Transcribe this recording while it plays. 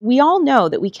we all know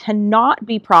that we cannot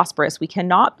be prosperous, we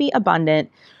cannot be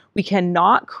abundant, we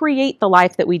cannot create the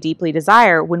life that we deeply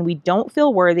desire when we don't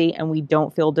feel worthy and we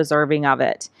don't feel deserving of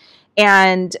it.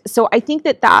 And so I think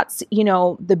that that's,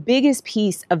 the biggest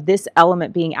piece of this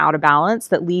element being out of balance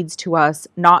that leads to us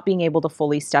not being able to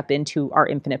fully step into our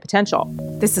infinite potential.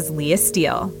 This is Leah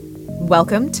Steele.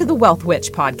 Welcome to the Wealth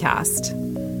Witch podcast.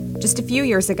 Just a few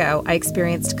years ago, I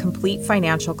experienced complete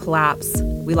financial collapse.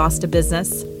 We lost a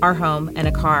business, our home, and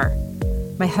a car.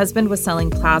 My husband was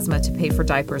selling plasma to pay for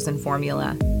diapers and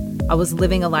formula. I was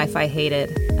living a life I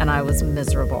hated, and I was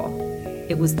miserable.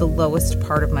 It was the lowest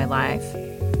part of my life.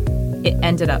 It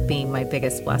ended up being my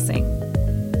biggest blessing.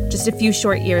 Just a few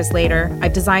short years later,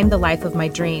 I've designed the life of my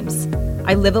dreams.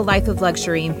 I live a life of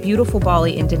luxury in beautiful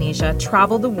Bali, Indonesia,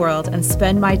 travel the world, and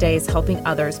spend my days helping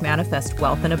others manifest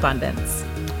wealth and abundance.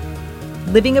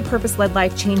 Living a purpose-led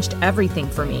life changed everything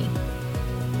for me.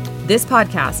 This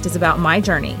podcast is about my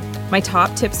journey, my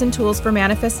top tips and tools for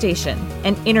manifestation,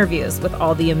 and interviews with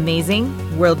all the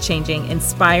amazing, world-changing,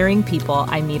 inspiring people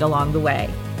I meet along the way.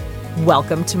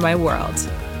 Welcome to my world.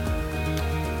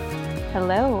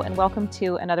 Hello, and welcome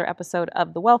to another episode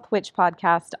of the Wealth Witch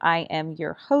podcast. I am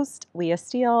your host, Leah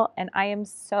Steele, and I am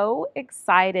so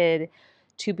excited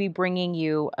to be bringing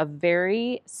you a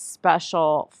very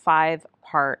special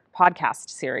 5-part podcast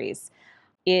series.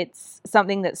 It's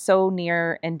something that's so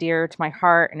near and dear to my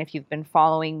heart, and if you've been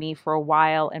following me for a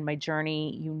while in my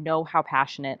journey, you know how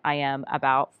passionate I am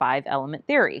about 5-element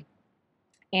theory.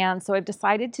 And so I've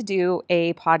decided to do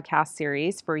a podcast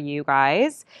series for you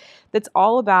guys that's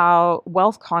all about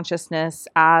wealth consciousness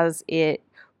as it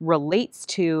relates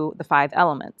to the 5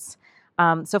 elements.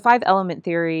 So 5-element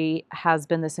theory has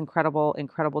been this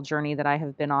incredible journey that I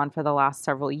have been on for the last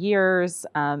several years.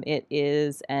 It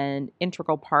is an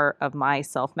integral part of my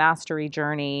self-mastery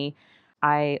journey.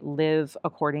 I live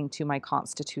according to my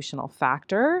constitutional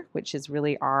factor, which is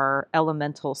really our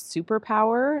elemental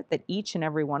superpower that each and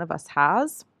every one of us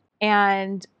has.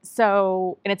 And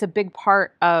it's a big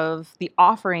part of the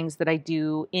offerings that I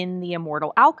do in the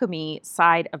Immortal Alchemy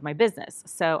side of my business.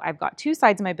 So I've got 2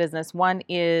 sides of my business. One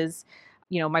is,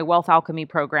 my Wealth Alchemy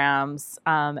programs,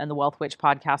 and the Wealth Witch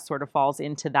podcast sort of falls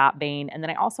into that vein. And then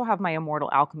I also have my Immortal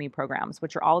Alchemy programs,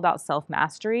 which are all about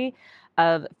self-mastery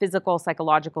of physical,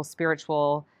 psychological,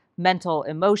 spiritual, mental,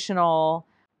 emotional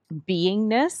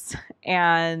beingness.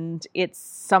 And it's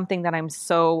something that I'm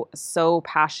so, so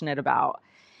passionate about.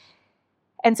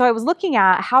 And so I was looking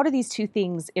at how do these 2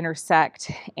 things intersect?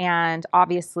 And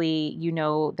obviously, you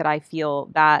know that I feel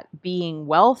that being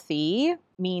wealthy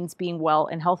means being well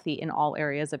and healthy in all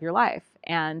areas of your life.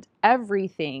 And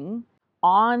everything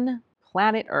on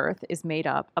planet Earth is made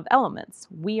up of elements.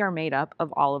 We are made up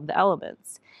of all of the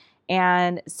elements.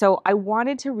 And so I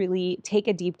wanted to really take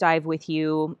a deep dive with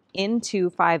you into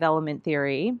 5-element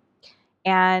theory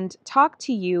and talk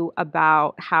to you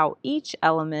about how each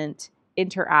element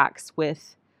interacts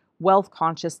with wealth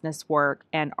consciousness work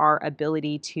and our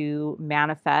ability to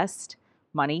manifest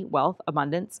money, wealth,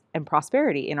 abundance, and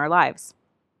prosperity in our lives.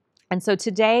 And so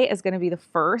today is going to be the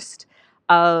first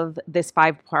of this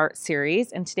 5-part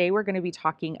series. And today we're going to be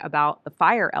talking about the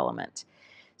fire element.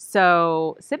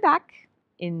 So sit back,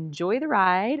 enjoy the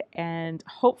ride, and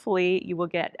hopefully you will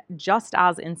get just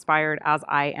as inspired as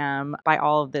I am by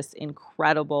all of this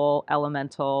incredible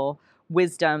elemental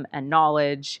wisdom and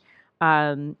knowledge.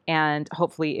 And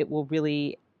hopefully it will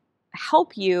really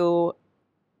help you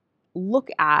look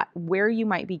at where you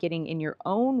might be getting in your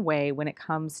own way when it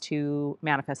comes to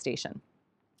manifestation.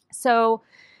 So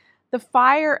the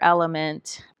fire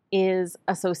element is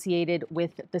associated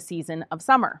with the season of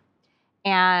summer.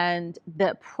 And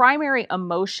the primary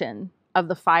emotion of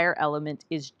the fire element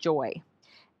is joy.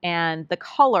 And the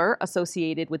color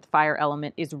associated with the fire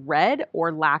element is red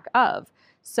or lack of.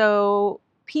 So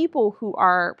people who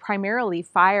are primarily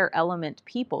fire element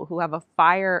people, who have a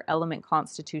fire element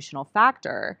constitutional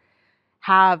factor,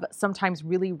 have sometimes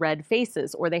really red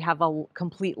faces, or they have a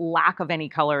complete lack of any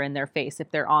color in their face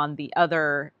if they're on the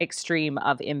other extreme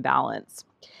of imbalance.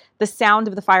 The sound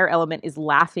of the fire element is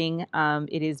laughing.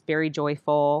 It is very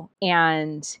joyful,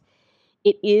 and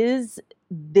it is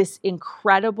this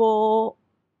incredible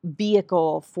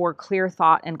vehicle for clear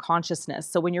thought and consciousness.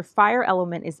 So when your fire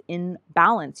element is in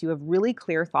balance, you have really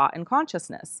clear thought and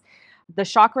consciousness. The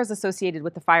chakras associated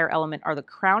with the fire element are the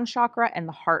crown chakra and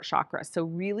the heart chakra. So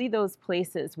really those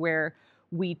places where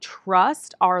we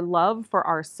trust our love for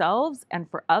ourselves and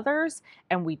for others,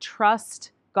 and we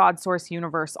trust God, source,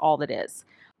 universe, all that is.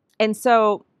 And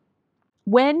so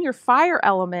when your fire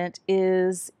element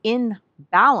is in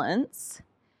balance,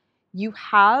 you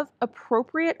have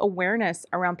appropriate awareness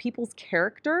around people's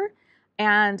character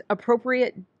and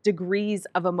appropriate degrees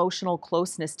of emotional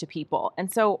closeness to people.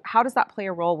 And so how does that play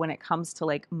a role when it comes to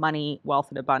like money, wealth,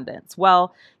 and abundance?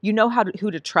 Well, you know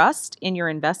who to trust in your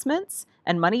investments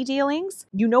and money dealings.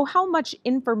 You know how much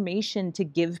information to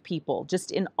give people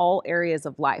just in all areas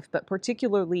of life, but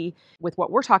particularly with what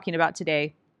we're talking about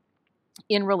today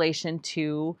in relation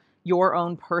to your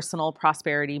own personal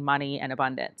prosperity, money, and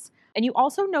abundance. And you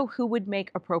also know who would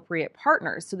make appropriate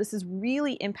partners. So this is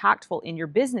really impactful in your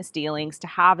business dealings to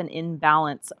have an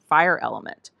imbalance fire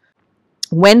element.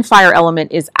 When fire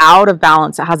element is out of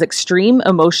balance, it has extreme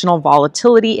emotional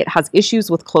volatility. It has issues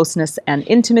with closeness and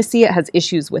intimacy. It has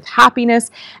issues with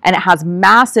happiness, and it has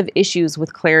massive issues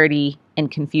with clarity and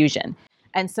confusion.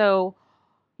 And so,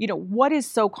 what is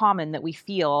so common that we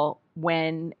feel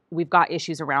when we've got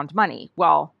issues around money?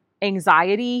 Well,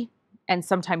 anxiety and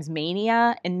sometimes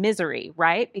mania and misery,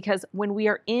 right? Because when we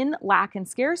are in lack and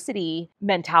scarcity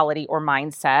mentality or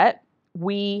mindset,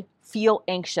 we feel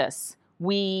anxious.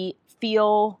 We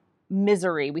feel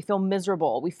misery. We feel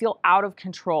miserable. We feel out of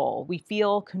control. We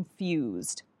feel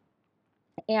confused.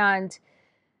 And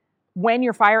when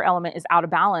your fire element is out of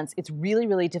balance, it's really,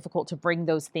 really difficult to bring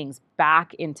those things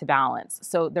back into balance.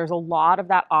 So there's a lot of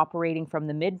that operating from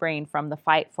the midbrain, from the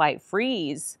fight, flight,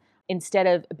 freeze, instead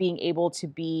of being able to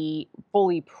be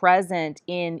fully present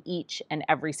in each and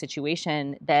every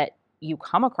situation that you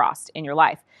come across in your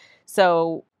life.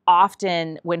 So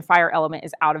often when fire element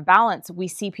is out of balance, we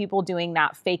see people doing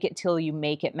that fake it till you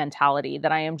make it mentality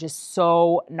that I am just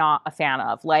so not a fan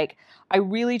of. Like, I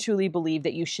really truly believe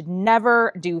that you should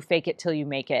never do fake it till you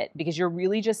make it, because you're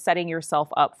really just setting yourself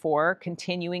up for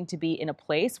continuing to be in a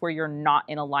place where you're not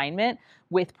in alignment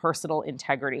with personal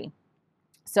integrity.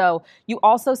 So you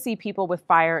also see people with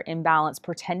fire imbalance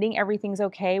pretending everything's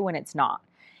okay when it's not.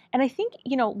 And I think,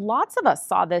 lots of us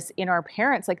saw this in our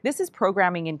parents. Like, this is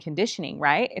programming and conditioning,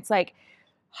 right? It's like,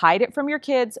 hide it from your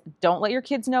kids. Don't let your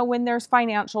kids know when there's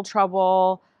financial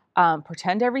trouble.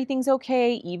 Pretend everything's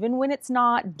okay, even when it's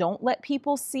not. Don't let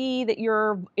people see that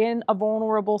you're in a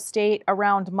vulnerable state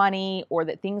around money or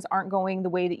that things aren't going the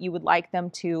way that you would like them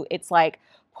to. It's like,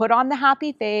 put on the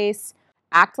happy face,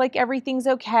 act like everything's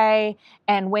okay.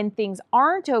 And when things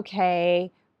aren't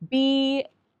okay, be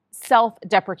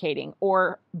self-deprecating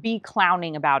or be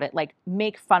clowning about it, like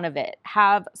make fun of it,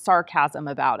 have sarcasm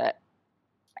about it.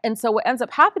 And so what ends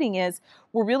up happening is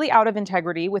we're really out of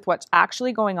integrity with what's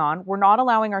actually going on. We're not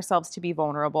allowing ourselves to be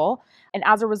vulnerable. And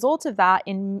as a result of that,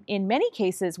 in many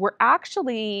cases, we're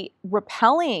actually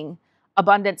repelling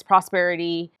abundance,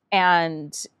 prosperity,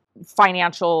 and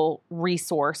financial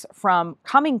resource from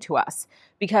coming to us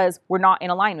because we're not in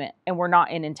alignment and we're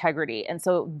not in integrity. And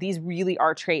so these really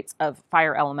are traits of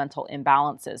fire elemental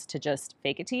imbalances, to just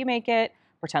fake it till you make it,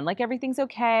 pretend like everything's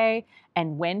okay.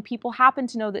 And when people happen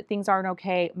to know that things aren't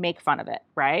okay, make fun of it,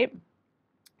 right?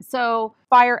 So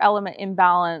fire element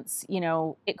imbalance,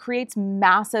 it creates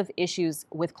massive issues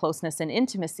with closeness and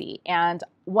intimacy. And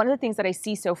one of the things that I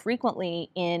see so frequently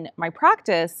in my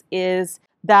practice is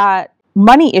that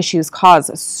money issues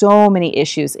cause so many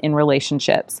issues in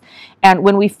relationships. And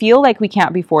when we feel like we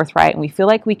can't be forthright and we feel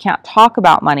like we can't talk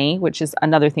about money, which is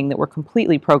another thing that we're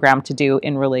completely programmed to do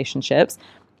in relationships,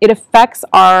 it affects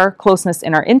our closeness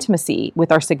and our intimacy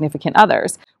with our significant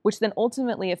others, which then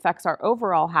ultimately affects our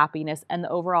overall happiness and the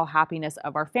overall happiness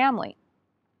of our family.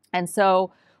 And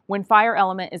so when fire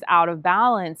element is out of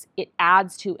balance, it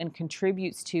adds to and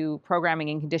contributes to programming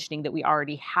and conditioning that we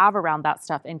already have around that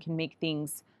stuff and can make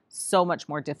things so much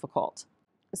more difficult.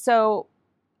 So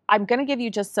I'm going to give you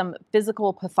just some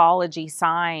physical pathology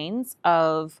signs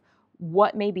of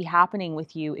what may be happening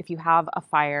with you if you have a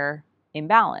fire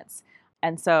imbalance.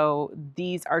 And so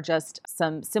these are just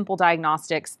some simple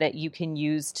diagnostics that you can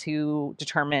use to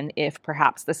determine if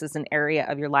perhaps this is an area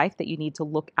of your life that you need to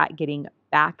look at getting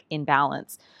back in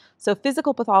balance. So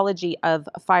physical pathology of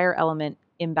fire element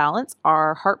imbalance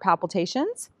are heart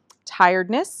palpitations,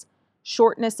 tiredness,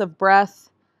 shortness of breath,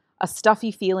 a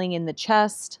stuffy feeling in the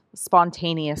chest,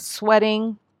 spontaneous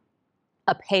sweating,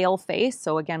 a pale face.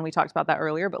 So again, we talked about that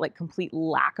earlier, but like complete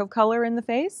lack of color in the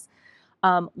face,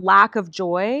 lack of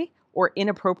joy or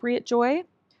inappropriate joy,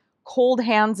 cold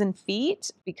hands and feet,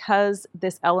 because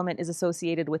this element is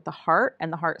associated with the heart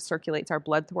and the heart circulates our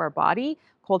blood through our body.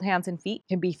 Cold hands and feet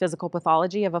can be physical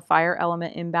pathology of a fire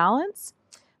element imbalance,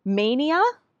 mania,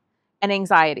 and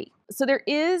anxiety. So there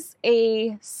is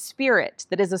a spirit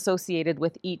that is associated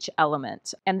with each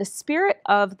element. And the spirit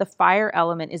of the fire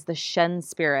element is the Shen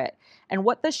spirit. And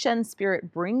what the Shen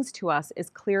spirit brings to us is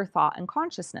clear thought and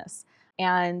consciousness.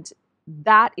 And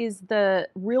that is the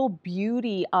real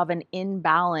beauty of an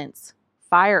imbalance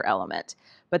fire element.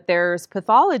 But there's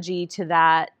pathology to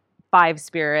that 5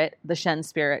 spirit, the Shen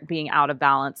spirit being out of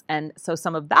balance. And so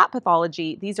some of that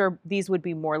pathology, these would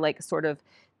be more like sort of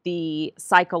the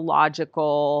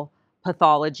psychological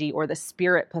pathology or the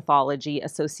spirit pathology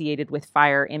associated with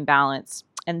fire imbalance.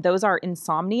 And those are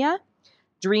insomnia,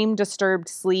 dream disturbed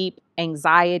sleep,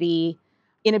 anxiety,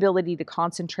 inability to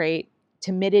concentrate,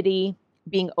 timidity,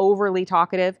 being overly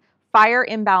talkative. Fire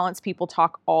imbalance people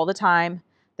talk all the time.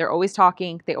 They're always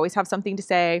talking. They always have something to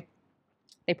say.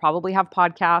 They probably have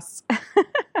podcasts.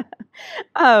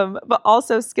 But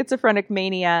also schizophrenic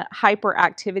mania,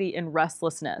 hyperactivity, and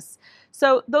restlessness.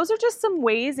 So those are just some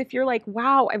ways if you're like,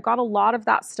 wow, I've got a lot of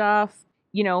that stuff,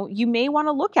 you may want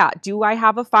to look at, do I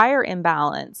have a fire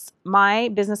imbalance? My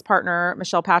business partner,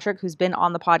 Michelle Patrick, who's been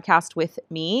on the podcast with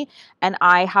me, and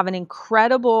I have an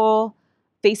incredible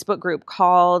Facebook group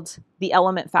called The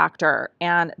Element Factor.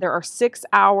 And there are 6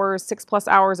 plus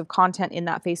hours of content in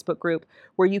that Facebook group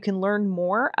where you can learn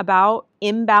more about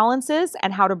imbalances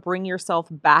and how to bring yourself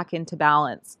back into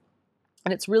balance.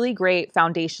 And it's really great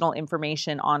foundational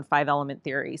information on 5-element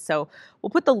theory. So we'll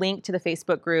put the link to the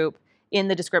Facebook group in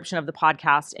the description of the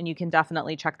podcast, and you can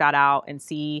definitely check that out and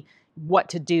see what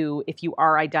to do if you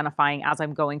are identifying, as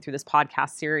I'm going through this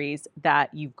podcast series,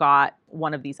 that you've got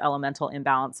one of these elemental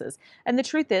imbalances. And the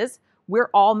truth is, we're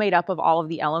all made up of all of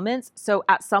the elements. So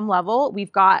at some level,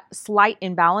 we've got slight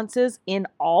imbalances in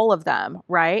all of them,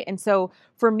 right? And so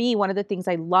for me, one of the things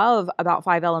I love about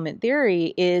 5-element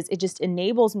theory is it just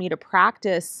enables me to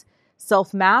practice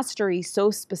self-mastery so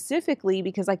specifically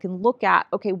because I can look at,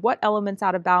 okay, what element's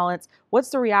out of balance? What's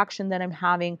the reaction that I'm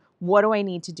having? What do I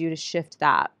need to do to shift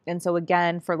that? And so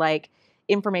again, for like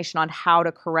information on how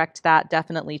to correct that,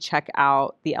 definitely check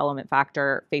out the Element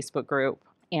Factor Facebook group,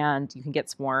 and you can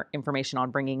get some more information on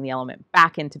bringing the element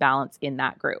back into balance in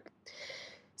that group.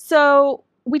 So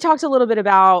we talked a little bit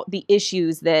about the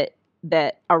issues that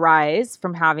arise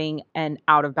from having an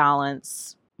out of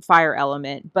balance fire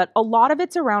element, but a lot of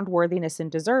it's around worthiness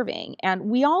and deserving. And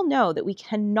we all know that we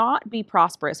cannot be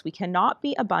prosperous, we cannot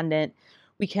be abundant,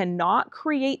 we cannot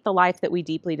create the life that we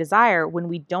deeply desire when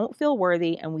we don't feel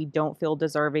worthy and we don't feel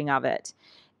deserving of it.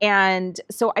 And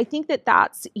so I think that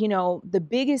that's, the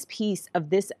biggest piece of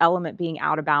this element being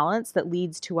out of balance that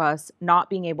leads to us not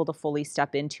being able to fully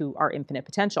step into our infinite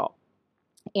potential.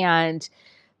 And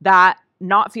that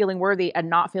not feeling worthy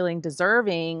and not feeling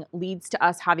deserving leads to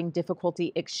us having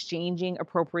difficulty exchanging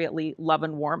appropriately love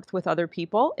and warmth with other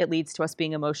people. It leads to us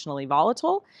being emotionally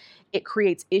volatile. It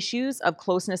creates issues of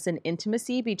closeness and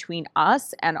intimacy between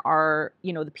us and our,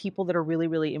 the people that are really,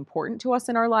 really important to us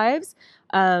in our lives.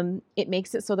 It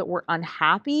makes it so that we're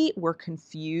unhappy, we're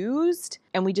confused,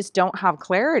 and we just don't have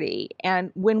clarity.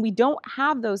 And when we don't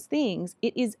have those things,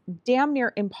 it is damn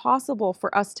near impossible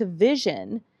for us to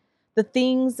vision the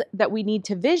things that we need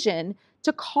to vision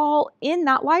to call in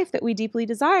that life that we deeply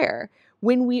desire.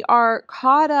 When we are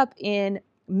caught up in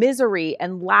misery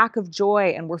and lack of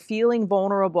joy and we're feeling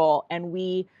vulnerable and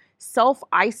we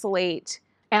self-isolate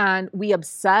and we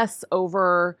obsess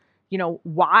over,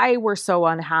 why we're so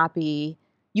unhappy,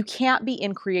 you can't be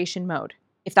in creation mode.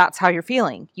 If that's how you're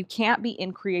feeling, you can't be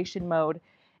in creation mode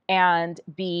and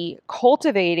be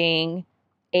cultivating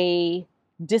a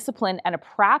discipline and a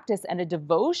practice and a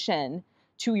devotion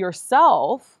to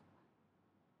yourself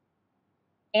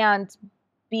and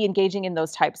be engaging in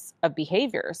those types of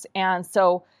behaviors. And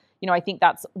so, I think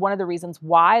that's one of the reasons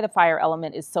why the fire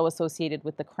element is so associated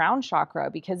with the crown chakra,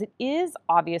 because it is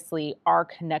obviously our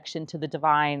connection to the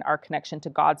divine, our connection to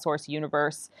God, source,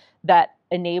 universe, that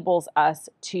enables us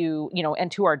to,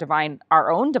 and to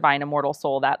our own divine immortal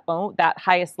soul, that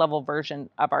highest level version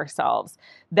of ourselves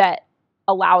that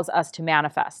allows us to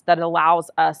manifest, that allows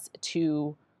us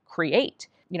to create.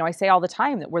 I say all the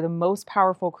time that we're the most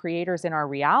powerful creators in our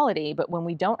reality, but when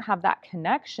we don't have that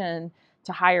connection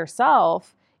to higher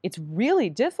self, it's really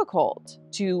difficult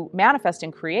to manifest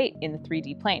and create in the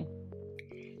 3D plane.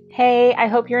 Hey, I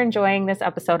hope you're enjoying this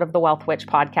episode of the Wealth Witch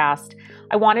podcast.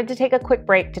 I wanted to take a quick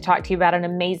break to talk to you about an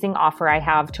amazing offer I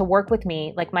have to work with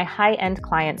me like my high-end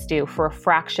clients do for a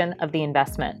fraction of the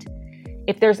investment.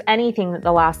 If there's anything that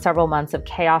the last several months of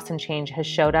chaos and change has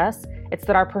showed us, it's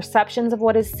that our perceptions of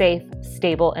what is safe,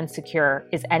 stable, and secure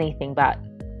is anything but.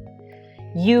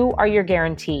 You are your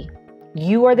guarantee.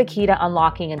 You are the key to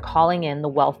unlocking and calling in the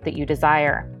wealth that you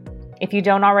desire. If you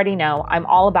don't already know, I'm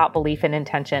all about belief and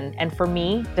intention, and for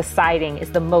me, deciding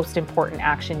is the most important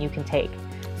action you can take.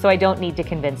 So I don't need to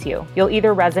convince you. You'll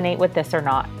either resonate with this or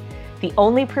not. The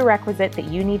only prerequisite that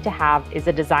you need to have is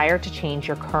a desire to change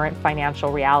your current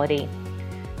financial reality.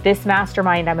 This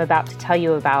mastermind I'm about to tell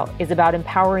you about is about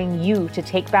empowering you to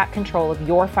take back control of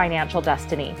your financial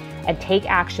destiny and take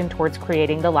action towards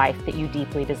creating the life that you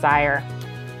deeply desire.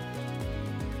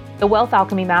 The Wealth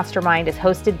Alchemy Mastermind is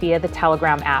hosted via the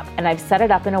Telegram app, and I've set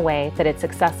it up in a way that it's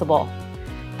accessible.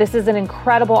 This is an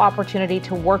incredible opportunity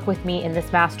to work with me in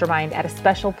this mastermind at a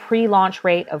special pre-launch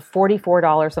rate of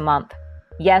 $44 a month.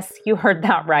 Yes, you heard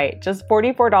that right. Just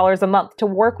 $44 a month to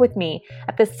work with me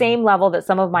at the same level that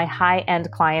some of my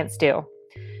high-end clients do.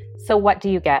 So what do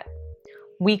you get?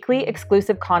 Weekly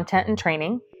exclusive content and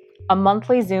training, a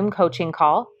monthly Zoom coaching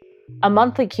call, a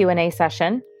monthly Q&A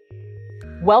session,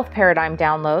 wealth paradigm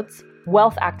downloads,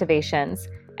 wealth activations,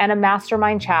 and a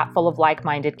mastermind chat full of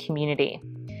like-minded community.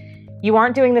 You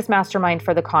aren't doing this mastermind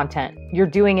for the content. You're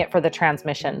doing it for the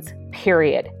transmissions,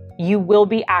 period. You will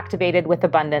be activated with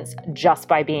abundance just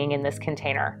by being in this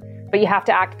container. But you have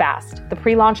to act fast. The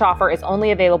pre-launch offer is only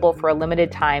available for a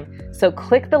limited time, so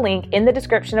click the link in the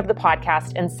description of the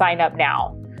podcast and sign up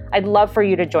now. I'd love for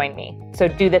you to join me, so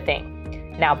do the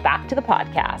thing. Now back to the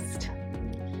podcast.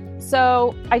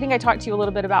 So I think I talked to you a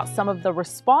little bit about some of the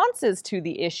responses to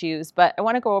the issues, but I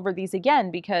want to go over these again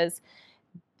because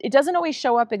it doesn't always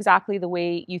show up exactly the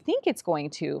way you think it's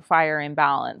going to, fire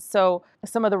imbalance. So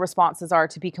some of the responses are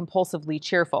to be compulsively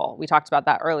cheerful. We talked about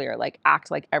that earlier, like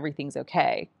act like everything's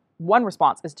okay. One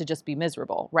response is to just be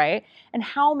miserable, right? And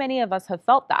how many of us have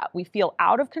felt that? We feel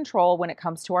out of control when it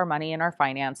comes to our money and our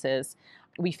finances.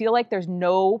 We feel like there's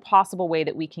no possible way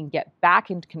that we can get back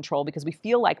into control because we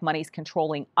feel like money's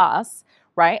controlling us,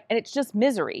 right? And it's just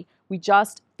misery. We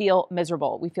just feel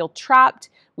miserable. We feel trapped.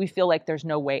 We feel like there's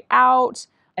no way out.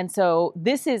 And so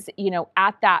this is,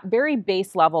 at that very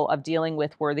base level of dealing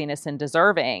with worthiness and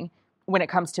deserving, when it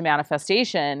comes to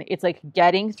manifestation, it's like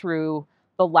getting through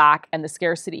the lack and the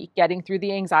scarcity, getting through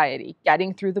the anxiety,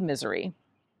 getting through the misery.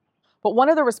 But one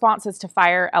of the responses to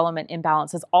fire element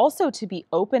imbalance is also to be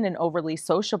open and overly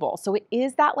sociable. So it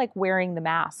is that like wearing the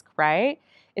mask, right?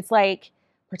 It's like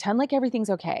pretend like everything's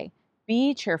okay.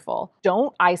 Be cheerful.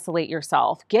 Don't isolate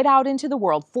yourself. Get out into the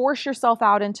world. Force yourself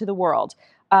out into the world.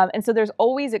 And so there's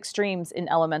always extremes in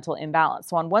elemental imbalance.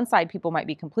 So on one side, people might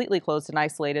be completely closed and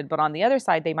isolated, but on the other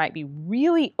side, they might be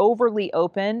really overly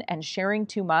open and sharing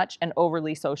too much and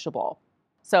overly sociable.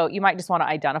 So you might just want to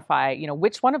identify,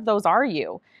 which one of those are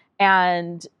you?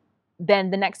 And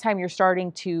then the next time you're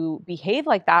starting to behave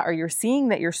like that, or you're seeing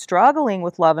that you're struggling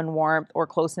with love and warmth or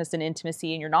closeness and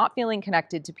intimacy, and you're not feeling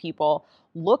connected to people,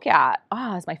 look at,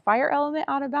 is my fire element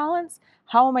out of balance?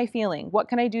 How am I feeling? What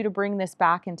can I do to bring this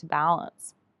back into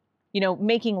balance?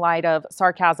 Making light of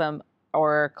sarcasm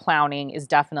or clowning is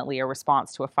definitely a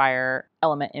response to a fire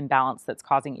element imbalance that's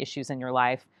causing issues in your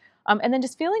life. And then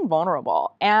just feeling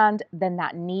vulnerable. And then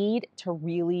that need to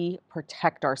really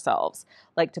protect ourselves,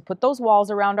 like to put those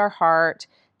walls around our heart,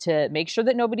 to make sure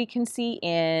that nobody can see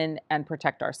in and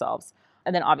protect ourselves.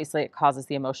 And then obviously it causes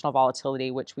the emotional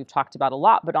volatility, which we've talked about a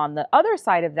lot. But on the other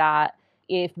side of that,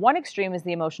 if one extreme is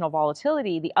the emotional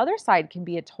volatility, the other side can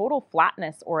be a total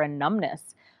flatness or a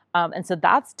numbness. And so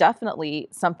that's definitely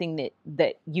something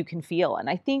that you can feel. And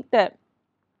I think that,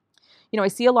 I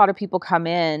see a lot of people come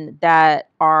in that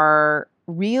are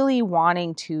really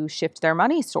wanting to shift their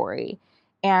money story,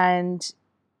 and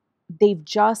they've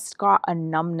just got a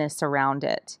numbness around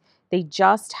it. They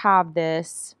just have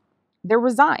this, they're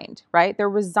resigned, right? They're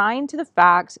resigned to the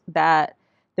fact that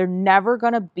they're never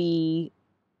going to be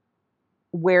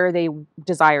where they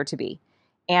desire to be.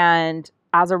 And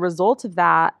as a result of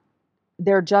that,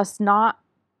 they're just not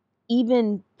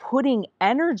even putting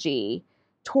energy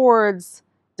towards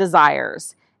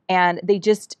desires. And they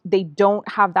don't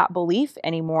have that belief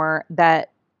anymore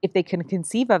that if they can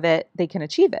conceive of it, they can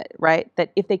achieve it, right?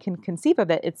 That if they can conceive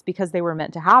of it, it's because they were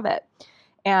meant to have it.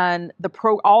 And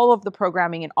all of the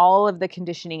programming and all of the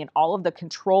conditioning and all of the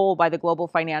control by the global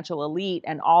financial elite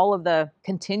and all of the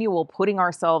continual putting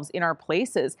ourselves in our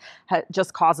places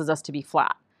just causes us to be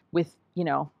flat with,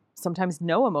 sometimes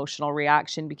no emotional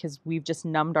reaction because we've just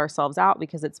numbed ourselves out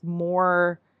because it's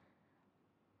more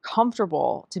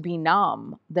comfortable to be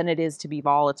numb than it is to be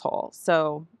volatile.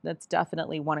 So that's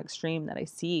definitely one extreme that I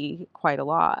see quite a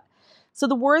lot. So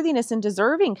the worthiness and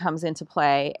deserving comes into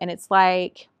play, and it's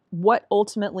like, what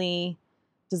ultimately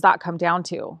does that come down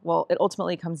to? Well, it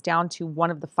ultimately comes down to one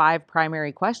of the 5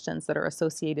 primary questions that are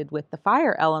associated with the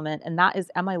fire element, and that is,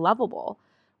 am I lovable?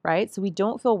 Right? So we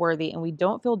don't feel worthy and we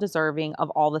don't feel deserving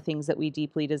of all the things that we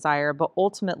deeply desire, but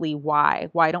ultimately, why?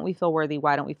 Why don't we feel worthy?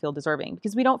 Why don't we feel deserving?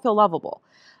 Because we don't feel lovable.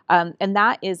 And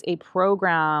that is a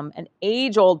program, an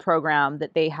age-old program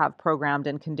that they have programmed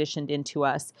and conditioned into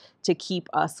us to keep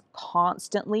us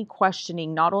constantly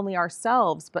questioning not only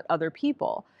ourselves, but other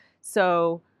people.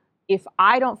 So if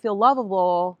I don't feel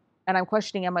lovable and I'm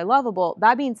questioning, am I lovable?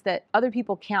 That means that other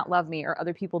people can't love me or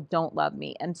other people don't love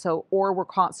me. And so, or we're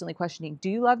constantly questioning, do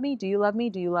you love me? Do you love me?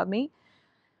 Do you love me?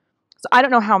 So I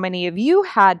don't know how many of you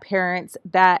had parents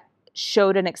that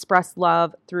showed and expressed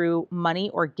love through money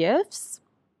or gifts,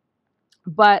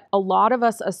 but a lot of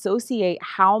us associate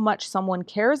how much someone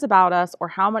cares about us or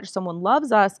how much someone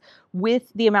loves us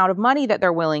with the amount of money that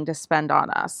they're willing to spend on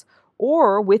us,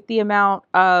 or with the amount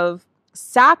of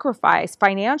sacrifice,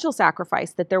 financial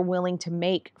sacrifice that they're willing to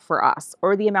make for us,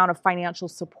 or the amount of financial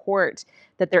support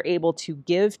that they're able to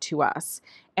give to us.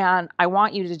 And I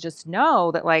want you to just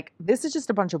know that, like, this is just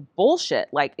a bunch of bullshit.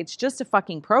 Like, it's just a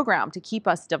fucking program to keep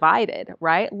us divided,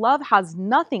 right? Love has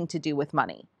nothing to do with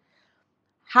money.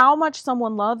 How much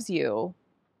someone loves you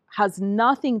has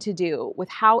nothing to do with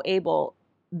how able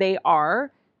they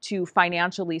are to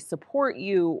financially support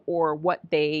you or what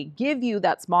they give you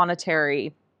that's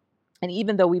monetary. And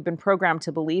even though we've been programmed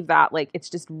to believe that, like, it's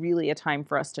just really a time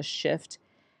for us to shift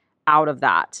out of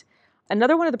that.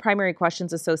 Another one of the primary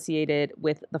questions associated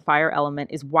with the fire element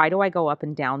is, why do I go up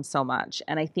and down so much?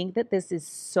 And I think that this is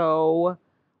so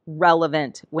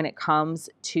relevant when it comes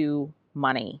to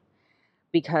money,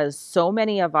 because so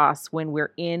many of us, when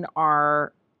we're in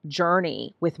our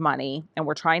journey with money and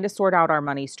we're trying to sort out our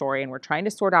money story and we're trying to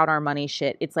sort out our money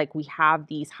shit, it's like we have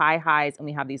these high highs and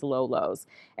we have these low lows.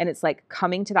 And it's like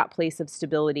coming to that place of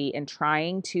stability and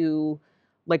trying to,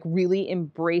 like, really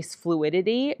embrace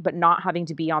fluidity, but not having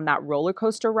to be on that roller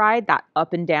coaster ride, that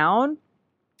up and down,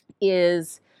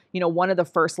 is, one of the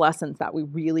first lessons that we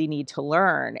really need to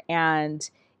learn. And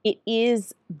it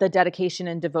is the dedication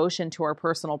and devotion to our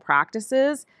personal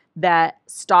practices that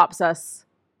stops us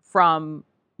from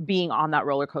being on that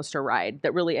roller coaster ride,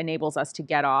 that really enables us to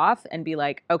get off and be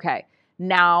like, okay,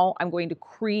 now I'm going to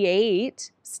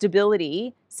create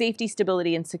stability, safety,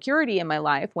 stability, and security in my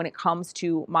life when it comes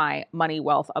to my money,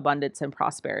 wealth, abundance, and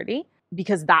prosperity,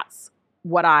 because that's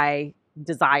what I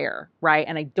desire, right?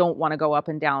 And I don't want to go up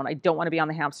and down. I don't want to be on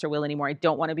the hamster wheel anymore. I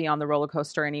don't want to be on the roller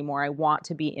coaster anymore. I want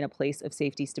to be in a place of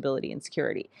safety, stability, and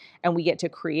security. And we get to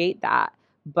create that,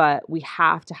 but we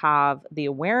have to have the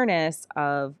awareness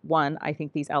of, one, I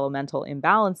think, these elemental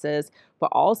imbalances,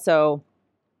 but also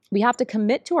we have to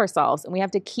commit to ourselves, and we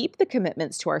have to keep the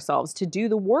commitments to ourselves to do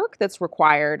the work that's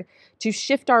required to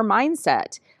shift our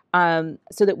mindset,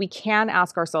 so that we can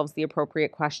ask ourselves the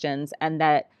appropriate questions and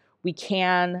that we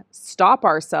can stop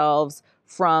ourselves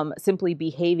from simply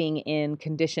behaving in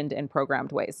conditioned and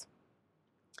programmed ways.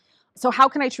 So how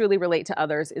can I truly relate to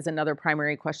others is another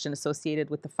primary question associated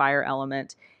with the fire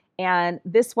element. And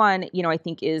this one, I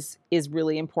think is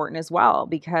really important as well,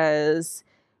 because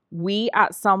we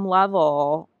at some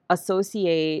level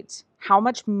associate how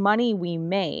much money we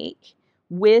make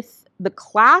with the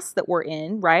class that we're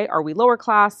in, right? Are we lower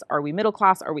class? Are we middle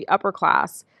class? Are we upper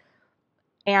class?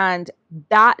 And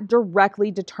that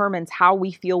directly determines how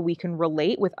we feel we can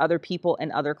relate with other people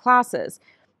in other classes.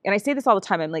 And I say this all the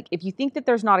time. I'm like, if you think that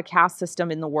there's not a caste system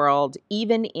in the world,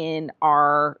 even in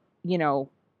our,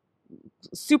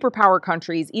 superpower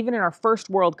countries, even in our first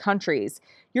world countries,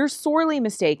 you're sorely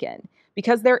mistaken,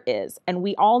 because there is. And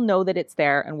we all know that it's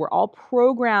there, and we're all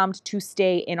programmed to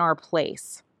stay in our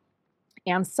place.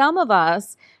 And some of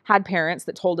us had parents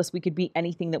that told us we could be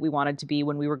anything that we wanted to be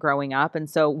when we were growing up. And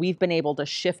so we've been able to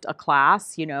shift a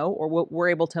class, or we're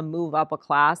able to move up a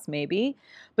class maybe,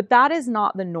 but that is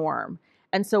not the norm.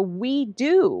 And so we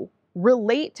do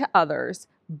relate to others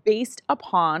based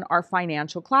upon our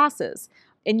financial classes.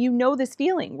 And this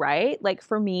feeling, right? Like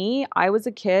for me, I was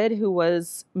a kid who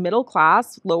was middle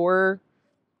class, lower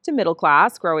to middle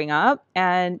class growing up.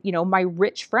 And, my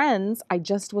rich friends, I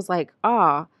just was like,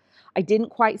 I didn't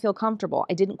quite feel comfortable.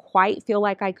 I didn't quite feel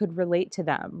like I could relate to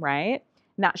them, right?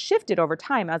 And that shifted over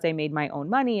time as I made my own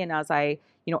money and as I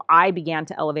began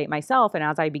to elevate myself, and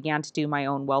as I began to do my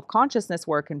own wealth consciousness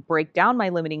work and break down my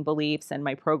limiting beliefs and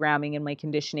my programming and my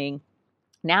conditioning.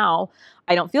 Now,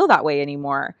 I don't feel that way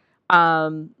anymore.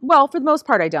 Well, for the most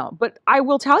part, I don't. But I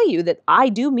will tell you that I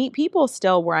do meet people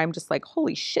still where I'm just like,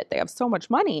 holy shit, they have so much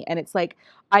money. And it's like,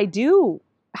 I do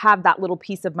have that little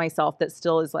piece of myself that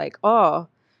still is like, what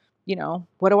am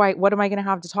I going to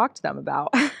have to talk to them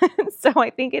about? So I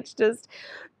think it's just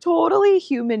totally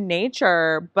human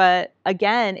nature. But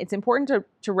again, it's important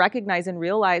to recognize and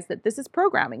realize that this is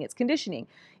programming. It's conditioning.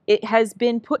 It has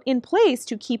been put in place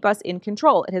to keep us in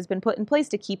control. It has been put in place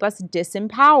to keep us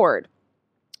disempowered.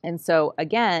 And so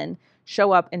again,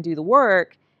 show up and do the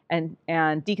work and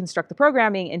deconstruct the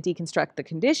programming and deconstruct the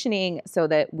conditioning so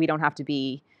that we don't have to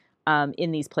be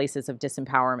in these places of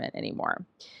disempowerment anymore.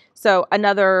 So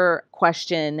another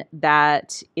question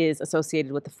that is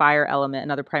associated with the fire element,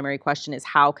 another primary question is,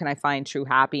 how can I find true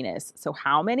happiness? So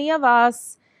how many of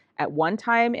us at one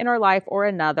time in our life or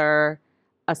another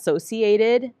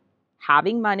associated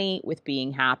having money with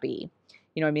being happy?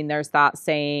 There's that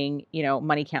saying,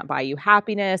 money can't buy you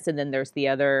happiness. And then there's the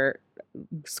other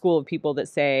school of people that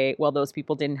say, well, those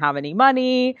people didn't have any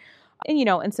money.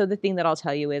 And so the thing that I'll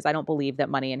tell you is I don't believe that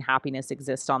money and happiness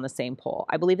exist on the same pole.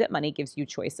 I believe that money gives you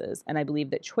choices, and I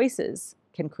believe that choices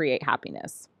can create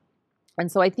happiness.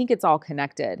 And so I think it's all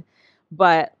connected.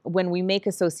 But when we make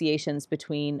associations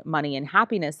between money and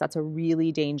happiness, that's a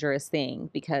really dangerous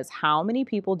thing, because how many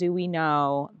people do we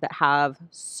know that have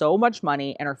so much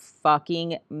money and are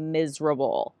fucking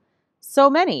miserable? So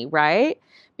many, right?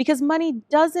 Because money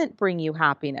doesn't bring you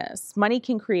happiness. Money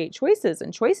can create choices,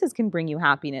 and choices can bring you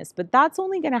happiness. But that's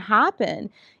only going to happen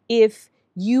if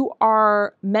you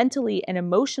are mentally and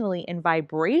emotionally and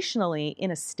vibrationally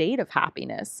in a state of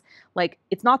happiness. Like,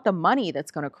 it's not the money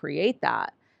that's going to create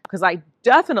that. Because I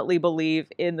definitely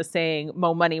believe in the saying,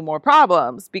 more money, more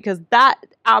problems, because that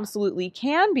absolutely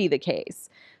can be the case.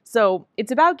 So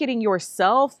it's about getting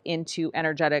yourself into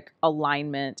energetic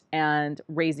alignment and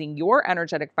raising your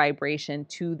energetic vibration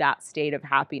to that state of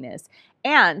happiness.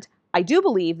 And I do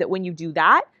believe that when you do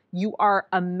that, you are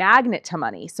a magnet to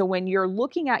money. So when you're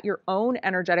looking at your own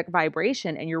energetic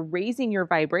vibration and you're raising your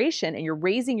vibration and you're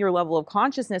raising your level of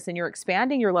consciousness and you're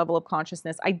expanding your level of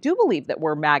consciousness, I do believe that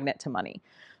we're a magnet to money.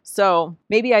 So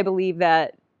maybe I believe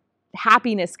that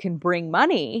happiness can bring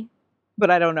money,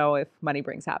 but I don't know if money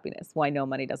brings happiness. Well, I know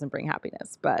money doesn't bring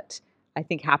happiness, but I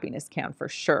think happiness can for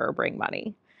sure bring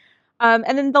money.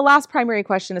 And then the last primary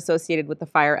question associated with the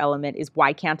fire element is,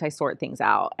 why can't I sort things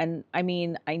out? And I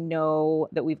mean, I know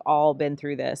that we've all been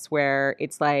through this where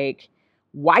it's like,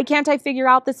 why can't I figure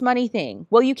out this money thing?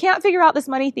 Well, you can't figure out this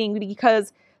money thing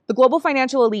because the global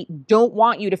financial elite don't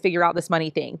want you to figure out this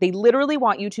money thing. They literally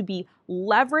want you to be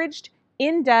leveraged,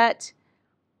 in debt,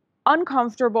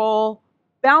 uncomfortable,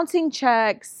 bouncing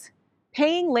checks,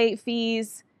 paying late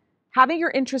fees, having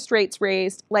your interest rates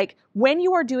raised. Like, when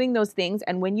you are doing those things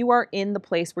and when you are in the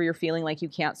place where you're feeling like you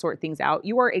can't sort things out,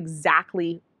 you are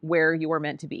exactly where you are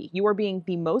meant to be. You are being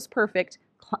the most perfect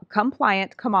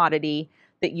compliant commodity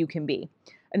that you can be.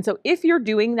 And so if you're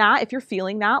doing that, if you're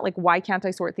feeling that, like, why can't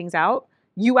I sort things out?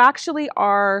 You actually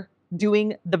are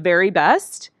doing the very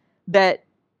best that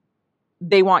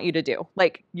they want you to do.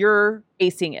 Like, you're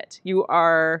acing it. You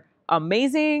are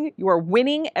amazing. You are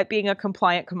winning at being a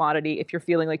compliant commodity if you're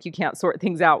feeling like you can't sort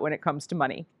things out when it comes to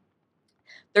money.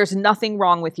 There's nothing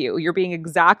wrong with you. You're being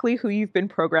exactly who you've been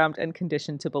programmed and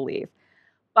conditioned to believe.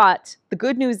 But the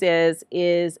good news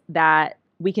is that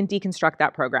we can deconstruct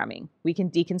that programming. We can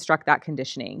deconstruct that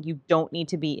conditioning. You don't need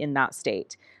to be in that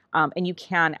state. And you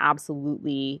can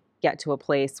absolutely get to a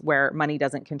place where money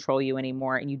doesn't control you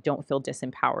anymore and you don't feel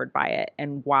disempowered by it,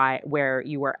 and where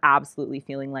you are absolutely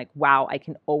feeling like, wow, I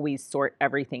can always sort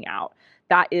everything out.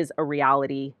 That is a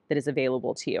reality that is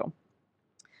available to you.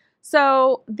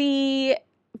 So the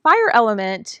fire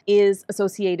element is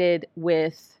associated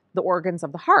with the organs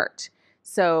of the heart.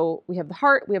 So we have the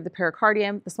heart, we have the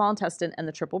pericardium, the small intestine, and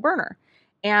the triple burner.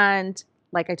 And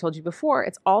like I told you before,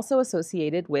 it's also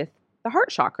associated with the heart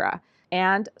chakra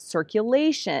and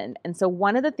circulation. And so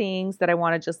one of the things that I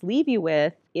want to just leave you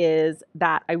with is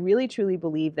that I really truly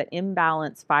believe that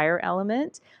imbalanced fire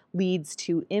element leads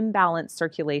to imbalanced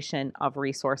circulation of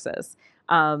resources.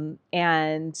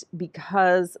 And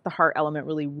because the heart element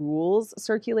really rules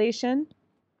circulation,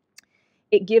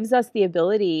 it gives us the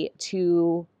ability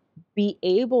to be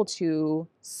able to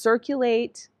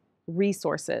circulate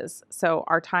resources. So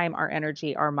our time, our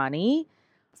energy, our money,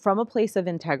 from a place of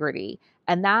integrity.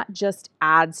 And that just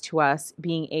adds to us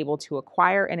being able to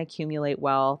acquire and accumulate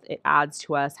wealth. It adds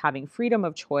to us having freedom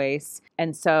of choice.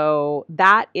 And so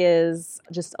that is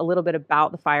just a little bit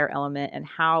about the fire element and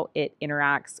how it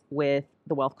interacts with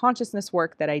the wealth consciousness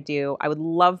work that I do. I would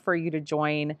love for you to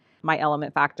join my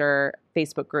Element Factor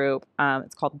Facebook group.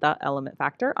 It's called The Element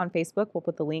Factor on Facebook. We'll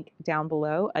put the link down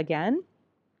below again,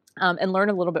 and learn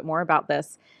a little bit more about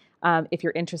this if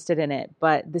you're interested in it.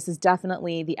 But this is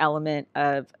definitely the element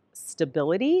of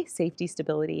stability, safety,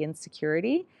 stability, and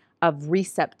security, of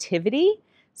receptivity.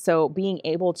 So being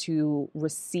able to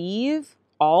receive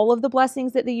all of the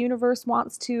blessings that the universe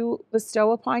wants to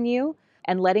bestow upon you,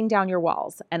 and letting down your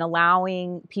walls and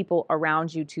allowing people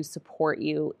around you to support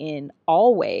you in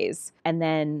all ways. And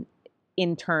then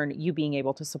in turn, you being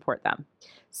able to support them.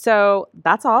 So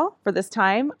that's all for this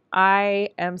time. I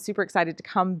am super excited to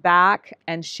come back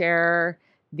and share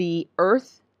the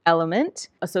earth element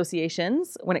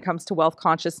associations when it comes to wealth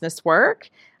consciousness work.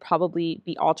 Probably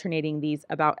be alternating these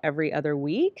about every other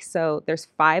week. So there's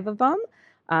 5 of them.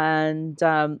 And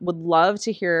would love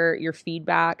to hear your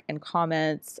feedback and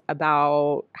comments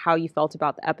about how you felt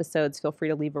about the episodes. Feel free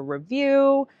to leave a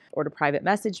review or to private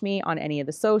message me on any of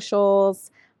the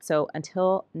socials. So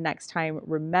until next time,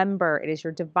 remember, it is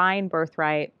your divine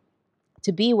birthright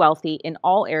to be wealthy in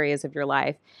all areas of your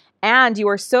life. And you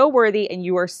are so worthy and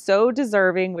you are so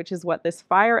deserving, which is what this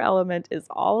fire element is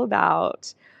all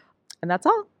about. And that's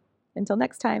all. Until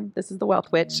next time, this is the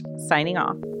Wealth Witch signing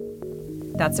off.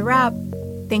 That's a wrap.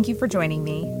 Thank you for joining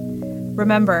me.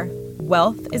 Remember,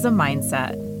 wealth is a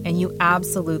mindset, and you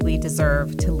absolutely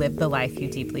deserve to live the life you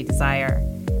deeply desire.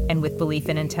 And with belief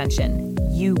and intention,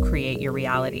 you create your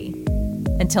reality.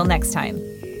 Until next time,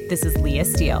 this is Leah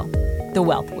Steele, the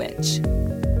Wealth Witch.